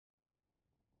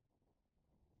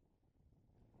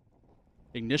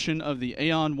Ignition of the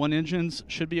Aeon 1 engines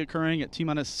should be occurring at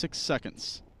T-minus 6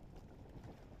 seconds.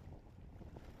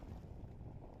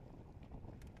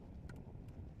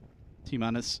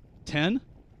 T-minus 10,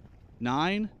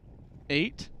 9,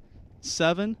 8,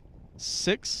 7,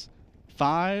 6,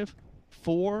 5,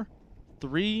 4,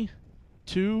 3,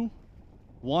 2,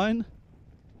 1.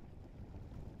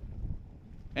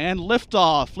 And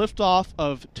liftoff. Liftoff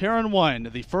of Terran 1,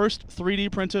 the first 3D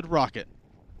printed rocket.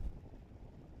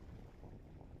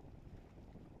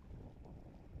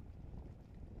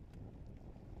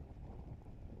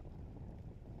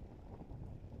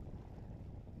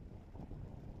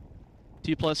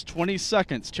 T plus 20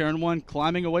 seconds. Terran 1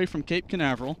 climbing away from Cape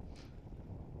Canaveral.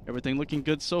 Everything looking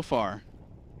good so far.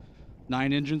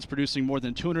 9 engines producing more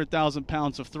than 200,000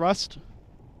 pounds of thrust.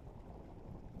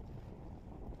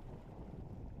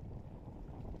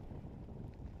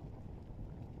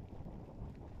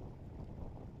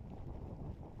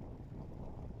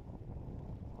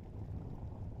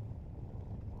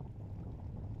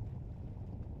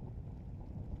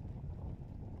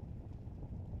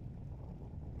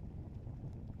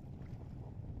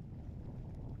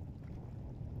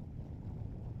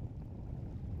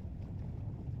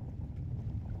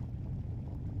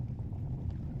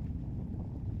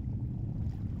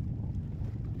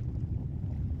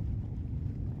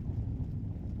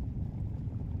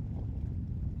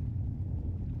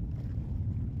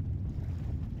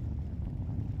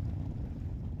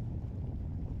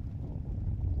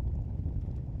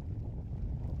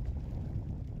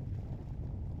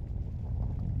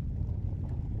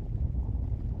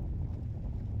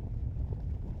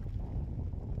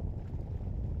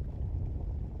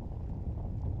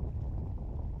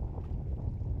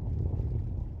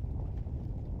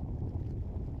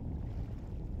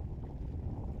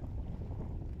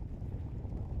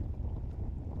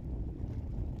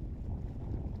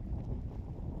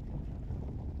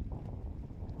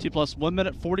 T plus 1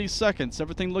 minute 40 seconds.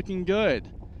 Everything looking good.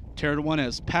 Terran 1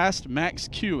 has passed max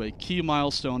Q, a key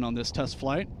milestone on this test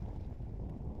flight.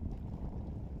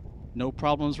 No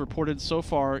problems reported so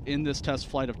far in this test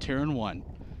flight of Terran 1.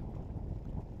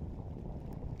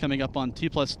 Coming up on T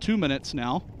plus 2 minutes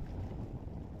now.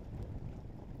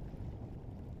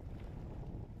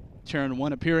 Terran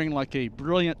 1 appearing like a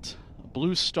brilliant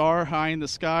blue star high in the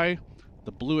sky.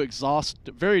 The blue exhaust,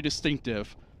 very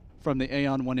distinctive from the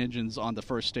Aeon 1 engines on the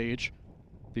first stage.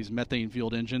 These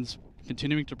methane-fueled engines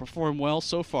continuing to perform well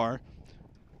so far.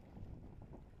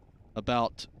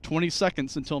 About 20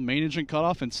 seconds until main engine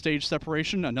cutoff and stage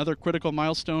separation. Another critical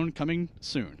milestone coming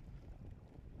soon.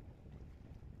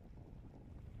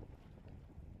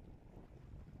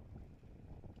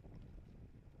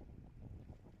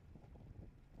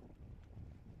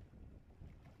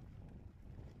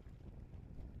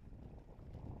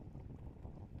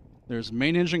 There's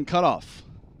main engine cutoff.